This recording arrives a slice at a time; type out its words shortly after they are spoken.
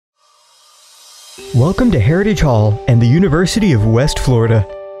Welcome to Heritage Hall and the University of West Florida.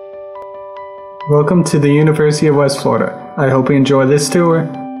 Welcome to the University of West Florida. I hope you enjoy this tour.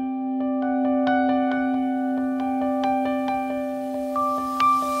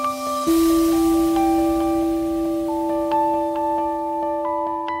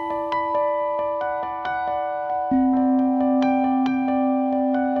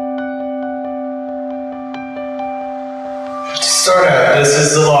 To start out, this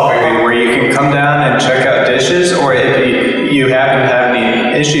is the lobby where you can come down and check out dishes, or if you happen to have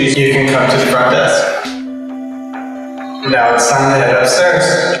any issues, you can come to the front desk. Now it's time to head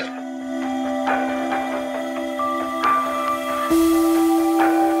upstairs.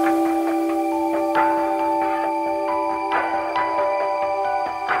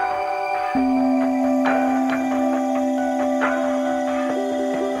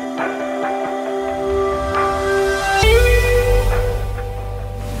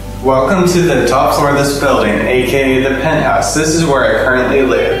 Welcome to the top floor of this building, aka the penthouse. This is where I currently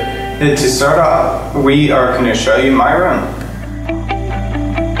live. And to start off, we are going to show you my room.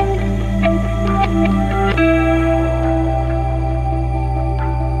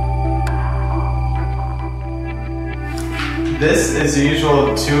 This is the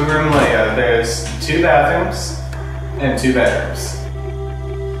usual two-room layout. There's 2 bathrooms and 2 bedrooms.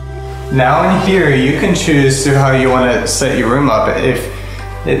 Now in here, you can choose to how you want to set your room up.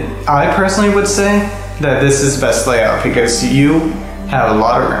 I personally would say that this is the best layout because you have a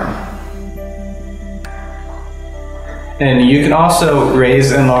lot of room. And you can also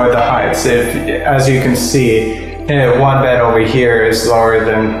raise and lower the heights. As you can see, one bed over here is lower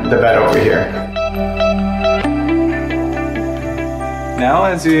than the bed over here. Now,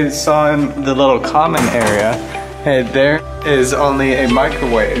 as you saw in the little common area, there is only a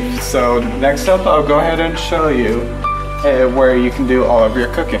microwave. So next up, I'll go ahead and show you where you can do all of your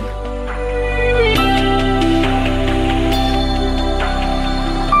cooking.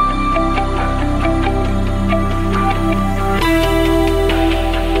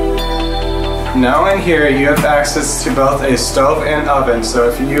 Now in here you have access to both a stove and oven, so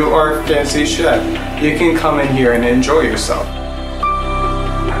if you are a fancy chef, you can come in here and enjoy yourself.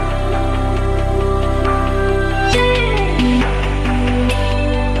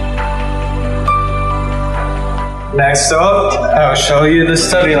 Next up, I'll show you the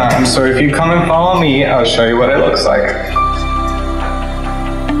study lounge. So if you come and follow me, I'll show you what it looks like.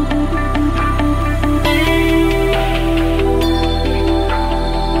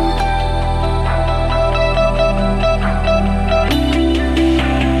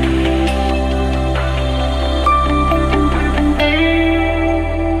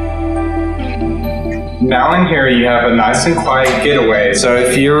 Now in here you have a nice and quiet getaway, so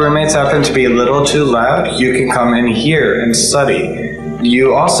if your roommates happen to be a little too loud, you can come in here and study.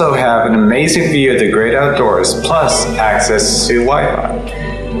 You also have an amazing view of the great outdoors, plus access to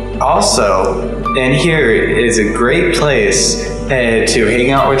Wi-Fi. Also, in here is a great place to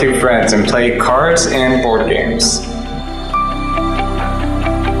hang out with your friends and play cards and board games.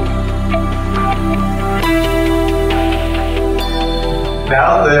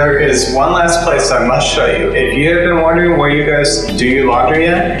 Now there is one last place I must show you. If you have been wondering where you guys do your laundry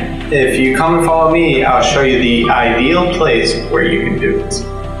at, if you come and follow me, I'll show you the ideal place where you can do it.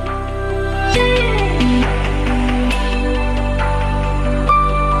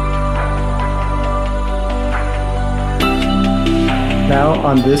 Now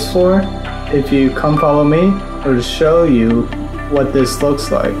on this floor, if you come follow me, I'll show you what this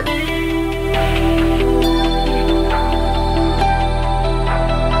looks like.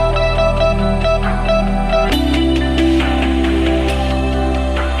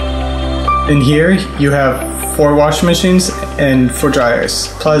 In here, you have 4 washing machines and 4 dryers.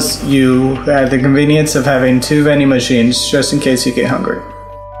 Plus, you have the convenience of having 2 vending machines just in case you get hungry.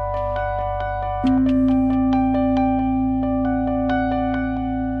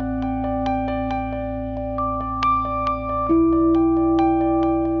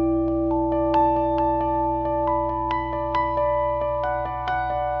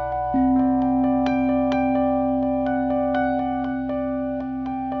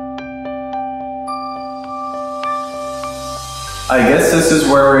 I guess this is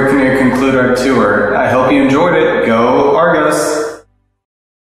where we're going to conclude our tour. I hope you enjoyed it. Go Argos!